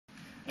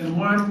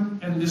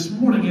And this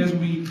morning, as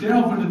we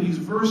delve into these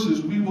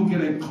verses, we will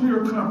get a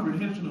clear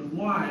comprehension of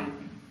why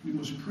we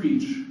must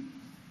preach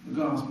the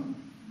gospel.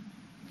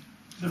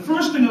 The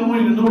first thing I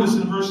want you to notice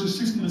in verses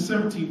 16 and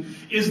 17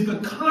 is the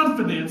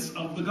confidence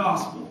of the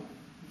gospel.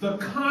 The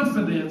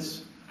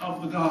confidence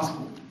of the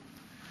gospel.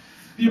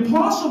 The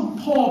Apostle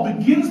Paul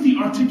begins the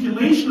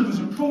articulation of his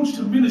approach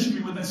to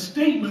ministry with a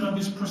statement of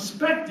his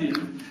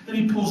perspective that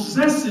he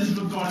possesses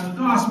regarding the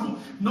gospel.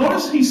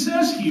 Notice he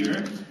says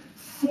here,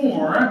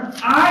 "For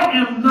I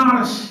am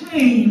not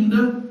ashamed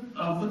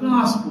of the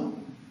gospel."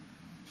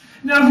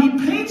 Now he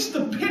paints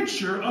the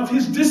picture of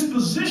his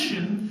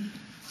disposition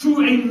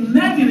through a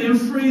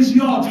negative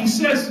phraseology. He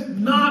says,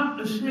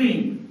 "not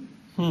ashamed."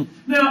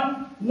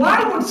 Now,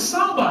 why would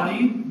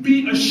somebody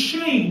be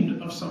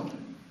ashamed of something?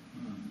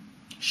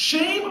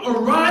 Shame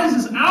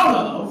arises out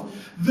of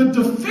the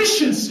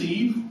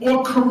deficiency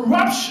or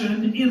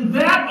corruption in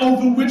that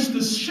over which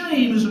the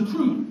shame is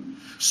accrued.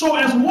 So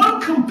as one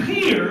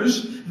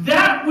compares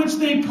that which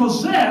they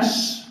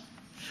possess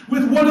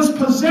with what is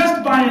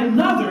possessed by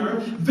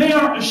another, they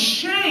are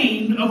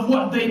ashamed of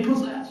what they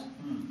possess.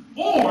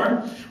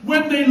 Or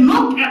when they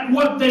look at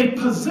what they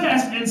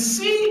possess and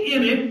see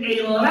in it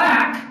a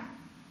lack,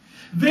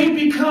 they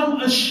become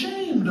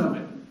ashamed of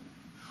it.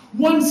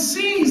 One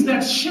sees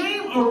that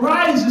shame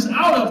arises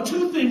out of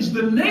two things: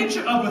 the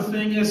nature of a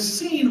thing as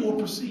seen or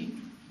perceived.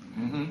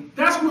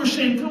 That's where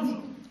shame comes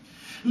from.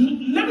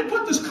 Let me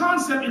put this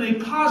concept in a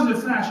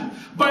positive fashion.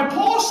 By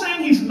Paul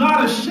saying he's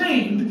not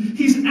ashamed,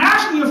 he's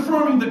actually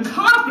affirming the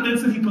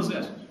confidence that he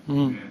possesses.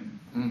 Well,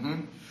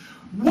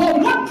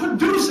 what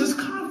produces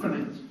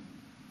confidence?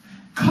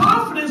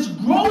 Confidence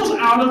grows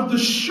out of the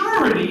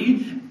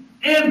surety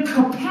and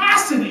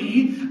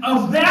capacity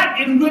of that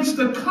in which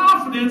the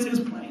confidence is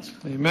placed.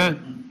 Amen.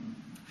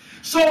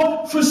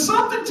 So for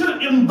something to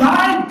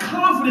imbibe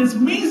confidence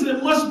means that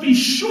it must be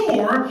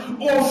sure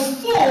or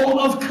full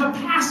of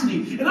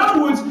capacity. In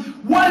other words,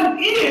 what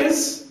it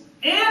is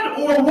and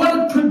or what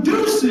it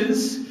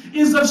produces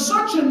is of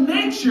such a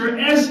nature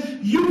as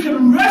you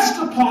can rest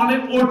upon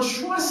it or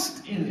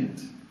trust in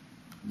it.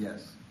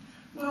 Yes.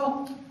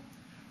 Well,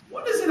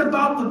 what is it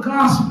about the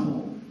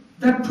gospel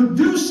that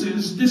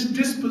produces this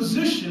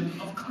disposition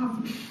of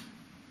confidence?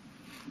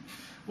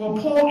 Well,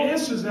 Paul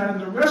answers that in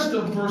the rest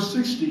of verse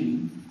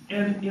 16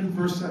 and in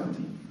verse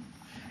 17.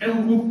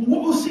 And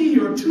what we'll see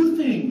here are two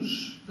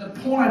things that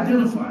Paul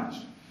identifies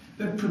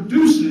that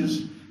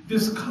produces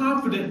this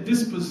confident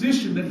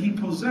disposition that he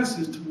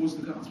possesses towards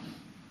the gospel.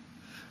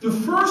 The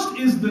first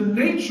is the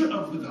nature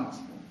of the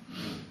gospel.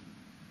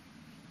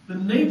 The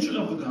nature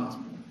of the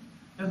gospel.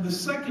 And the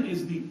second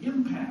is the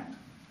impact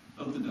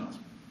of the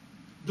gospel.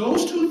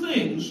 Those two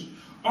things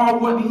are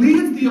what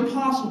leads the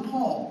Apostle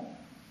Paul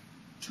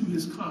to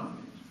his confidence.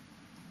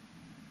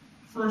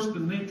 First, the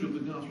nature of the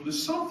gospel.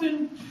 There's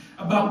something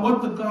about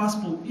what the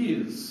gospel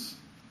is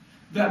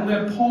that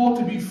led Paul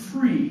to be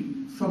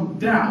free from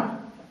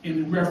doubt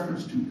in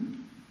reference to it.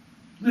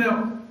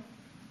 Now,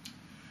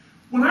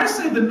 when I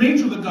say the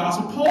nature of the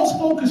gospel, Paul's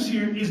focus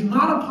here is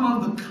not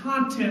upon the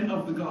content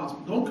of the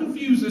gospel. Don't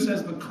confuse this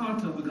as the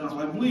content of the gospel.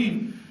 I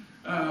believe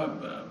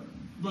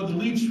Brother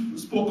Leach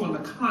spoke on the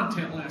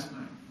content last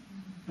night,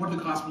 what the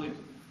gospel is.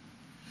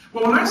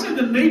 But when I say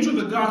the nature of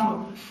the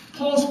gospel,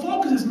 Paul's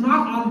focus is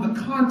not on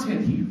the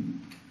content here.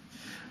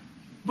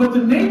 But the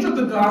nature of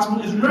the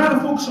gospel is rather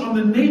focused on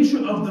the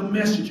nature of the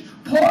message.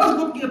 Paul is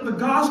looking at the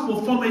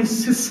gospel from a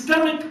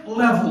systemic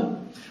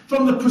level,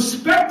 from the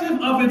perspective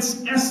of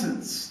its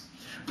essence.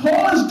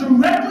 Paul is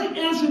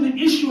directly answering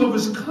the issue of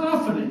his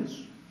confidence.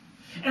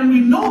 And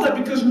we know that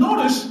because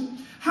notice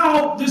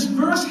how this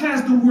verse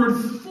has the word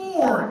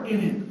 "for"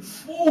 in it.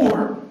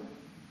 For.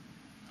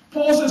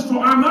 Paul says, "For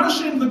I'm not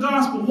ashamed of the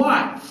gospel."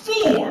 Why?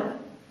 For.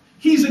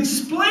 He's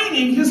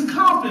explaining his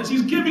confidence.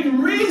 He's giving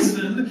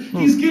reason.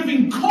 He's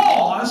giving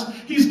cause.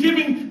 He's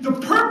giving the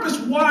purpose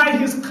why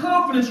his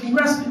confidence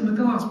rests in the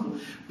gospel.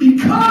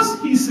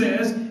 Because, he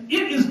says,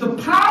 it is the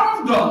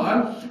power of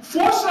God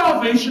for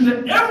salvation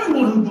to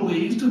everyone who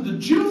believes, to the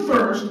Jew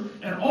first,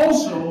 and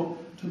also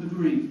to the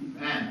Greek.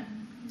 Amen.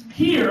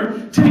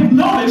 Here, take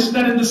notice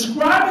that in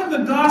describing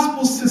the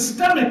gospel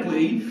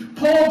systemically,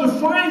 Paul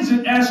defines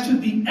it as to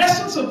the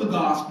essence of the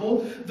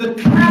gospel, the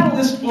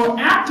catalyst or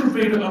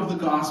activator of the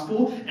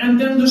gospel, and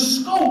then the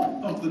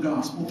scope of the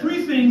gospel.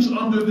 Three things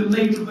under the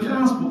nature of the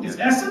gospel: its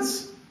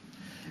essence,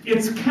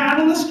 its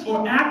catalyst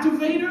or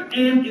activator,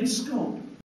 and its scope.